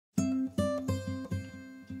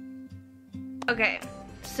Okay,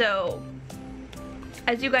 so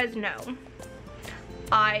as you guys know,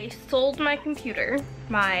 I sold my computer,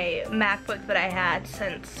 my MacBook that I had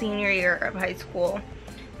since senior year of high school,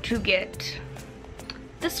 to get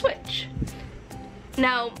the Switch.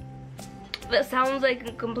 Now, that sounds like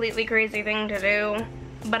a completely crazy thing to do,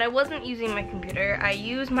 but I wasn't using my computer. I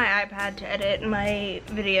use my iPad to edit my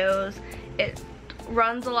videos. It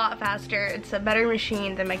runs a lot faster. It's a better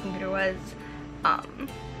machine than my computer was.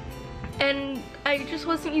 And I just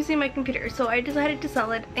wasn't using my computer, so I decided to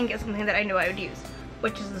sell it and get something that I knew I would use,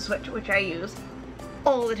 which is the Switch, which I use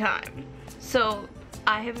all the time. So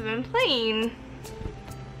I have been playing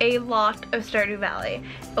a lot of Stardew Valley.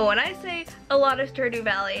 But when I say a lot of Stardew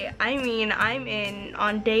Valley, I mean I'm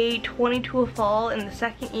on day 22 of fall in the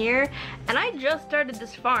second year, and I just started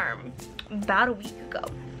this farm about a week ago.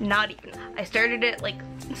 Not even. I started it like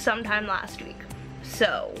sometime last week.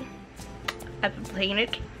 So I've been playing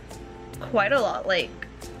it quite a lot, like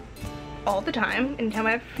all the time. Anytime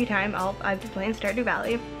I have free time, I've been playing Stardew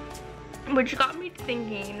Valley, which got me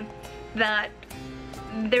thinking that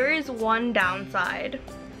there is one downside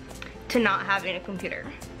to not having a computer,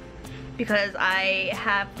 because I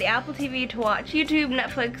have the Apple TV to watch YouTube,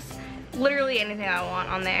 Netflix, literally anything I want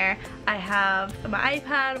on there. I have my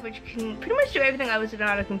iPad, which can pretty much do everything I was doing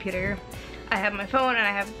on a computer. I have my phone and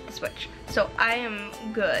I have the Switch, so I am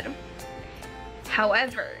good.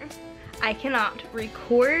 However, I cannot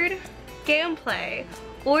record gameplay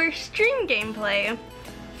or stream gameplay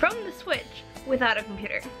from the Switch without a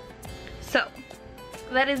computer. So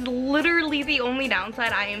that is literally the only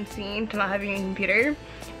downside I am seeing to not having a computer,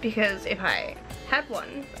 because if I had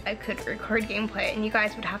one, I could record gameplay and you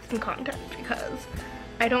guys would have some content, because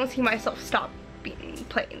I don't see myself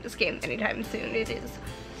playing this game anytime soon. It is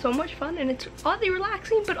so much fun and it's oddly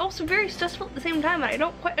relaxing, but also very stressful at the same time, and I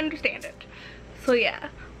don't quite understand it. So yeah,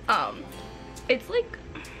 it's like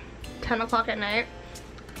 10 o'clock at night.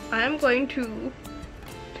 I'm going to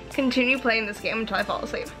continue playing this game until I fall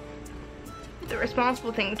asleep. The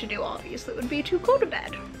responsible thing to do, obviously, would be to go to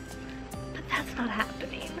bed. But that's not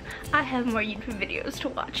happening. I have more YouTube videos to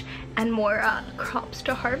watch, and more crops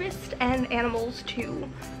to harvest, and animals to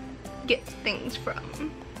get things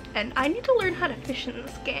from. And I need to learn how to fish in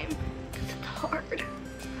this game, because it's hard,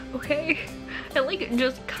 okay? I like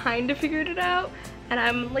just kind of figured it out, and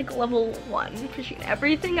I'm like level 1 fishing.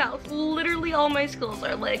 Everything else, literally all my skills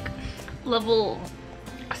are like level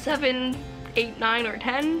 7, 8, 9, or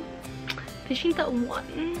 10. Fishing's at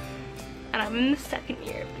 1, and I'm in the second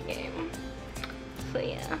year of the game. So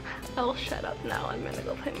yeah, I'll shut up now. I'm gonna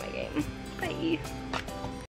go play my game. Bye.